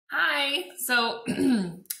Hi. So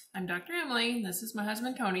I'm Dr. Emily. This is my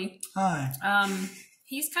husband, Tony. Hi.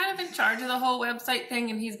 He's kind of in charge of the whole website thing,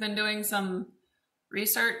 and he's been doing some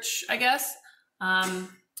research, I guess. And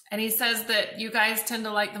he says that you guys tend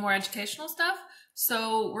to like the more educational stuff.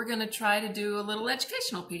 So we're going to try to do a little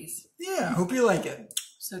educational piece. Yeah, I hope you like it.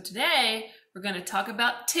 So today we're going to talk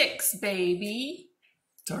about ticks, baby.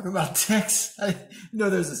 Talk about ticks. I know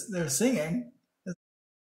they're singing.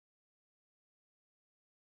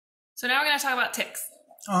 So now we're going to talk about ticks.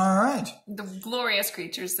 All right. The glorious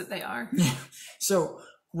creatures that they are. Yeah. So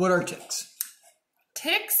what are ticks?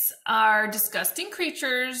 Ticks are disgusting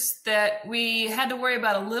creatures that we had to worry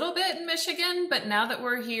about a little bit in Michigan, but now that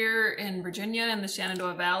we're here in Virginia in the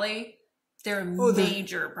Shenandoah Valley, they're a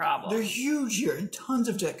major problem. They're huge here, and tons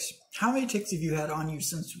of ticks. How many ticks have you had on you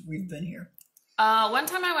since we've been here? One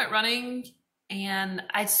time I went running, and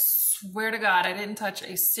I swear to God, I didn't touch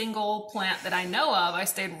a single plant that I know of. I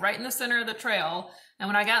stayed right in the center of the trail, and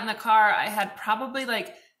when I got in the car, I had probably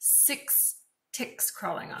like 6 ticks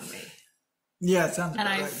crawling on me. Yeah, it sounds And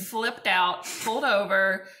about I right. flipped out, pulled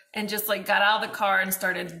over, and just like got out of the car and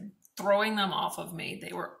started throwing them off of me.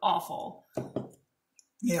 They were awful.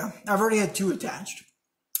 Yeah, I've already had 2 attached.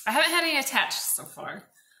 I haven't had any attached so far.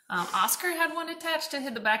 Oscar had one attached to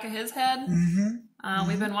hit the back of his head.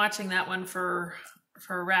 We've been watching that one for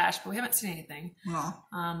a rash, but we haven't seen anything.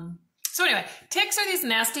 Oh. So anyway, ticks are these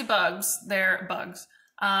nasty bugs. They're bugs.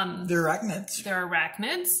 They're arachnids. They're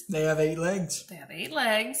arachnids. They have 8 legs. They have 8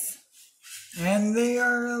 legs. And they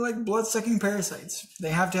are like blood-sucking parasites. They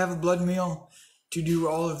have to have a blood meal to do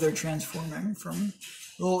all of their transforming, from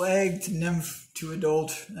little egg to nymph to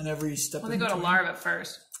adult, and every step in between. Well, they go to larva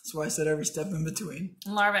first. That's why I said every step in between.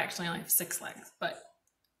 Larvae actually only have 6 legs, but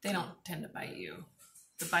they don't tend to bite you.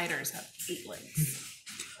 The biters have 8 legs.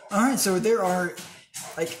 All right, so there are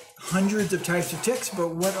like hundreds of types of ticks,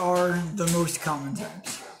 but what are the most common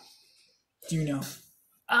types? Do you know?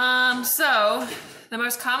 So the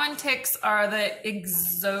most common ticks are the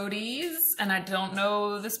Ixodes, and I don't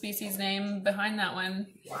know the species name behind that one.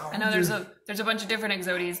 Wow. I know there's a bunch of different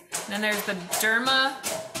Ixodes. And then there's the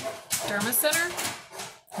Dermacenter.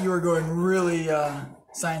 You are going really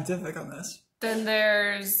scientific on this. Then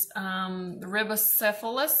there's the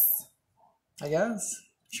Rhibocephalus. I guess.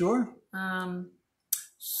 Sure.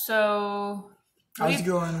 So I was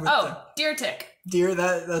going with deer tick. deer.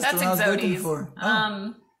 That's the one I was looking Ixodes. for.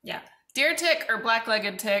 Oh. Yeah. Deer tick or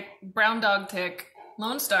black-legged tick, brown dog tick,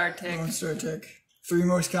 Lone Star tick. Lone Star tick. 3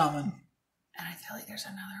 most common. And I feel like there's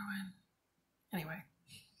another one. Anyway.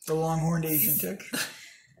 The longhorned Asian tick.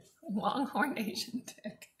 Longhorn Asian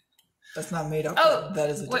tick. That's not made up. Oh, that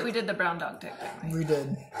is a tick. wait, we did the brown dog tick, didn't we? We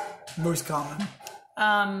did. Most common.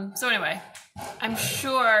 So anyway, I'm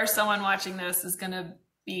sure someone watching this is going to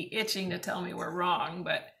be itching to tell me we're wrong,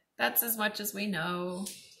 but that's as much as we know.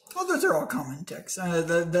 Well, those are all common ticks.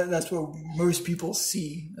 That's what most people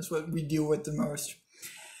see. That's what we deal with the most.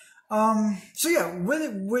 So yeah,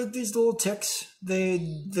 with these little ticks, they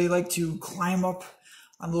like to climb up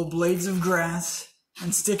on little blades of grass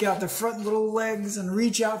and stick out their front little legs and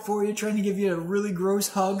reach out for you, trying to give you a really gross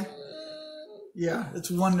hug. Yeah,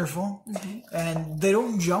 it's wonderful. And they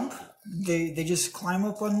don't jump. They just climb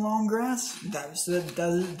up on long grass.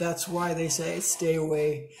 That's why they say stay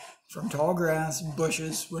away from tall grass,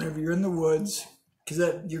 bushes, whenever you're in the woods, because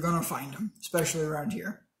you're going to find them, especially around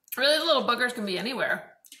here. Really, the little boogers can be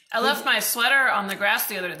anywhere. I left my sweater on the grass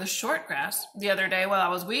the short grass, the other day while I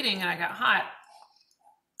was weeding and I got hot.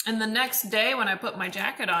 And the next day when I put my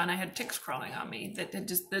jacket on, I had ticks crawling on me.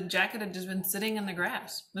 The jacket had just been sitting in the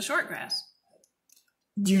grass, the short grass.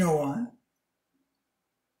 Do you know why?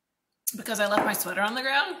 Because I left my sweater on the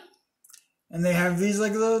ground? And they have these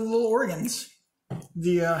like the little organs.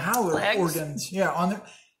 The howler Legs? organs. Yeah,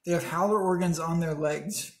 they have howler organs on their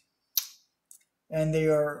legs. And they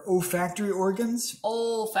are olfactory organs.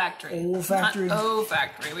 Olfactory. Olfactory. Not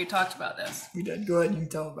olfactory. We talked about this. We did. Go ahead, you can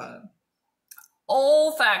tell about it.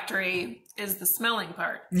 Olfactory is the smelling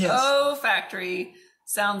part. Yes. Olfactory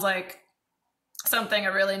sounds like something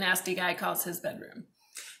a really nasty guy calls his bedroom.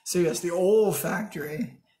 So yes, the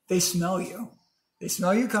olfactory, they smell you. They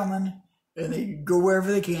smell you coming, and they go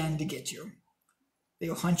wherever they can to get you.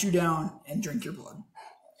 They'll hunt you down and drink your blood.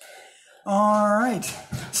 All right.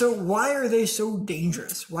 So why are they so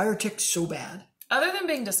dangerous? Why are ticks so bad? Other than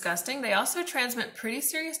being disgusting, they also transmit pretty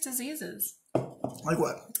serious diseases. Like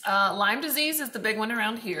what? Lyme disease is the big one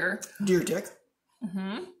around here. Deer tick.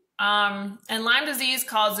 And Lyme disease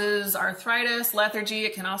causes arthritis, lethargy.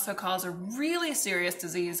 It can also cause a really serious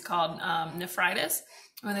disease called nephritis,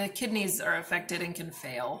 when the kidneys are affected and can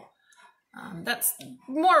fail. That's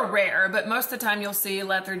more rare, but most of the time you'll see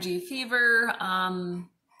lethargy, fever,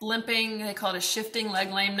 limping. They call it a shifting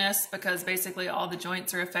leg lameness because basically all the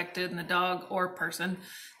joints are affected and the dog or person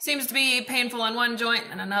seems to be painful in one joint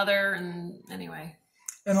and another. And anyway.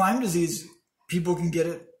 And Lyme disease, people can get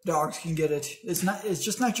it. Dogs can get it. It's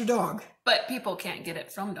just not your dog. But people can't get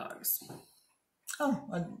it from dogs.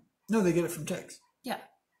 Oh, no, they get it from ticks. Yeah.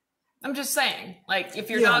 I'm just saying, like, if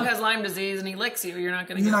your dog has Lyme disease and he licks you, you're not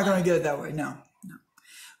going to get it. You're not going to get it that way, no.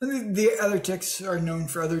 The other ticks are known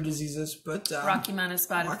for other diseases, but... Rocky Mountain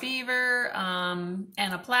spotted fever,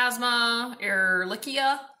 anaplasma,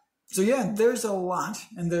 Ehrlichia. So yeah, there's a lot,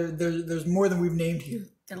 and there's more than we've named here.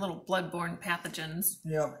 They're little bloodborne pathogens.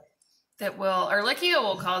 Yeah. Ehrlichia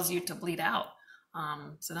will cause you to bleed out.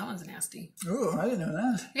 So that one's nasty. Oh, I didn't know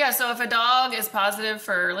that. Yeah, so if a dog is positive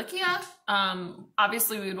for Ehrlichia,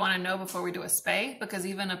 obviously we would want to know before we do a spay, because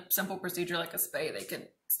even a simple procedure like a spay, they could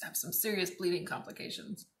have some serious bleeding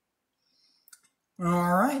complications.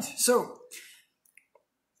 All right. So,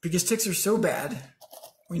 because ticks are so bad,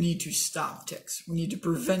 we need to stop ticks. We need to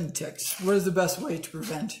prevent ticks. What is the best way to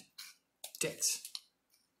prevent ticks?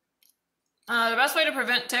 The best way to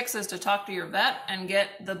prevent ticks is to talk to your vet and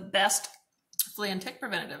get the best flea and tick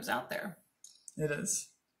preventatives out there. It is.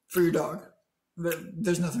 For your dog. But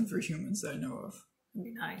there's nothing for humans that I know of. It'd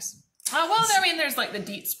be nice. Oh, well, I mean, there's like the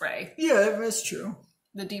DEET spray. Yeah, that's true.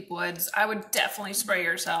 The Deep Woods. I would definitely spray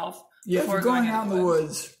yourself. Yeah, if you're going out in the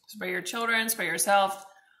woods. Spray your children, spray yourself.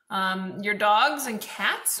 Your dogs and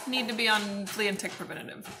cats need to be on flea and tick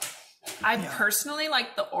preventative. I personally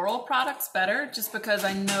like the oral products better just because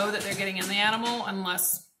I know that they're getting in the animal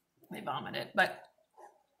unless they vomit it. But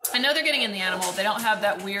I know they're getting in the animal. They don't have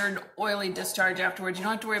that weird oily discharge afterwards. You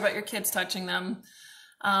don't have to worry about your kids touching them.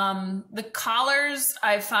 The collars,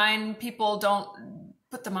 I find people don't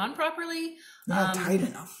put them on properly. They're not tight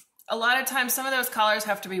enough. A lot of times, some of those collars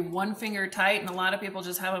have to be one finger tight, and a lot of people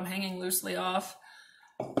just have them hanging loosely off.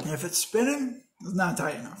 And if it's spinning, it's not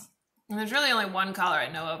tight enough. And there's really only one collar I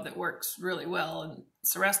know of that works really well, and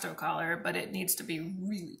it's a Resto collar, but it needs to be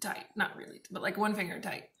really tight. Not really, but like one finger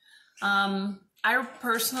tight. I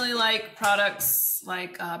personally like products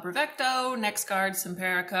like Bravecto, NexGard,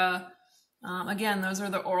 Simparica. Again, those are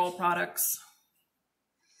the oral products.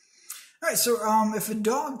 All right, so if a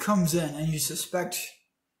dog comes in and you suspect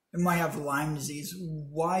it might have Lyme disease,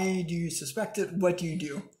 why do you suspect it? What do you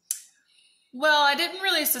do? Well, I didn't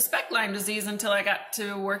really suspect Lyme disease until I got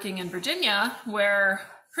to working in Virginia, where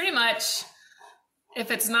pretty much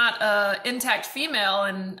if it's not an intact female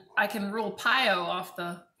and I can rule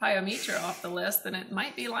pyometra off the list, then it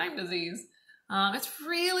might be Lyme disease. It's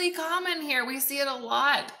really common here. We see it a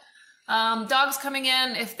lot. Dogs coming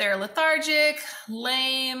in, if they're lethargic,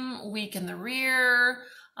 lame, weak in the rear,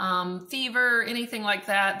 fever, anything like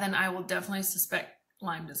that, then I will definitely suspect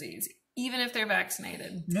Lyme disease, even if they're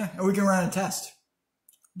vaccinated. Yeah, and we can run a test.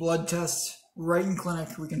 Blood test right in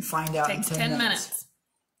clinic. We can find out in 10 minutes.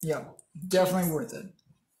 Yeah, definitely worth it.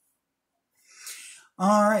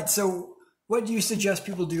 All right, so what do you suggest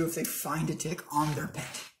people do if they find a tick on their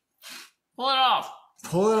pet? Pull it off.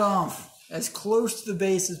 Pull it off as close to the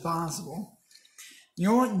base as possible. You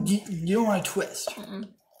don't want to twist.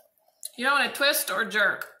 You don't want to twist or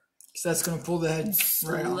jerk. Because that's going to pull the head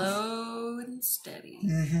right off. Slow and steady.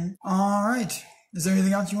 All right. Is there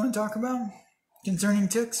anything else you want to talk about concerning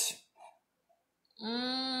ticks?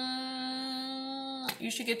 You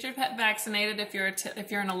should get your pet vaccinated if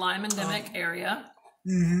you're in a Lyme endemic area,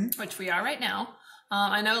 which we are right now.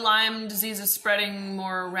 I know Lyme disease is spreading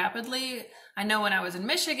more rapidly. I know when I was in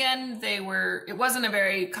Michigan, it wasn't a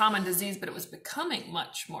very common disease, but it was becoming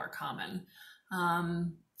much more common.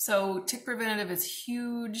 So tick preventative is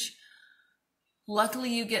huge.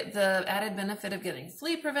 Luckily, you get the added benefit of getting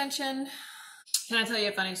flea prevention. Can I tell you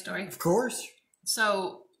a funny story? Of course.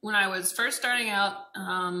 So when I was first starting out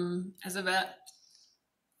as a vet,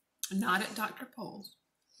 not at Dr. Pohl's,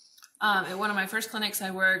 at one of my first clinics I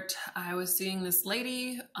worked, I was seeing this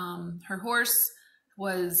lady. Her horse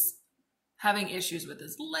was having issues with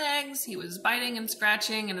his legs. He was biting and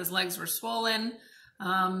scratching and his legs were swollen.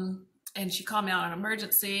 And she called me out on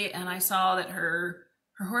emergency, and I saw that her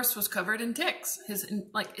horse was covered in ticks. His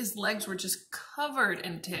legs were just covered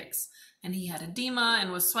in ticks, and he had edema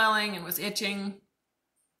and was swelling and was itching.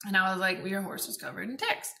 And I was like, well, your horse is covered in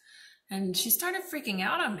ticks. And she started freaking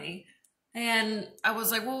out on me. And I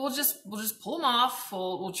was like, well, we'll just pull them off.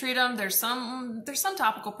 We'll treat them. There's some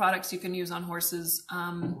topical products you can use on horses,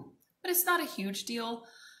 but it's not a huge deal.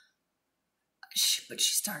 But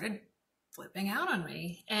she started flipping out on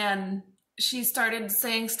me, and she started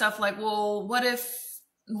saying stuff like, well, what if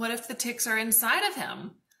the ticks are inside of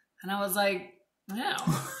him? And I was like, no.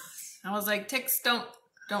 I was like, ticks don't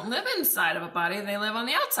live inside of a body. They live on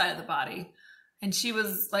the outside of the body. And she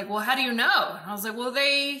was like, well, how do you know? And I was like, well,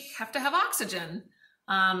 they have to have oxygen.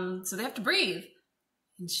 So they have to breathe.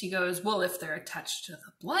 And she goes, well, if they're attached to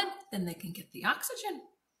the blood, then they can get the oxygen.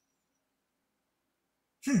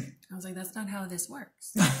 I was like, that's not how this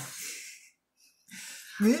works.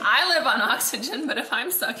 I live on oxygen, but if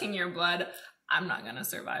I'm sucking your blood, I'm not going to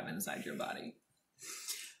survive inside your body.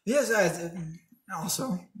 Yes,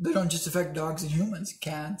 also, they don't just affect dogs and humans,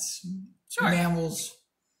 cats, Sure. mammals.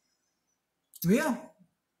 Yeah.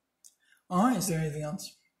 All right, is there anything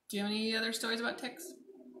else? Do you have any other stories about ticks?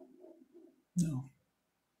 No.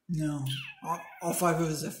 All 5 of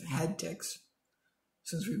us have had ticks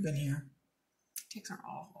since we've been here. Ticks are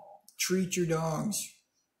awful. Treat your dogs.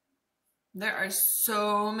 There are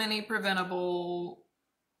so many preventatives.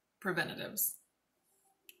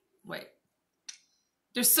 Wait.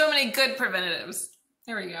 There's so many good preventatives.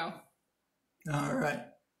 There we go. All right.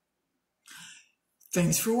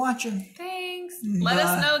 Thanks for watching. Thanks. Let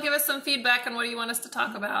us know. Give us some feedback on what you want us to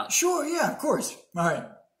talk about. Sure, yeah, of course. All right.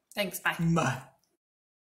 Thanks. Bye. Bye.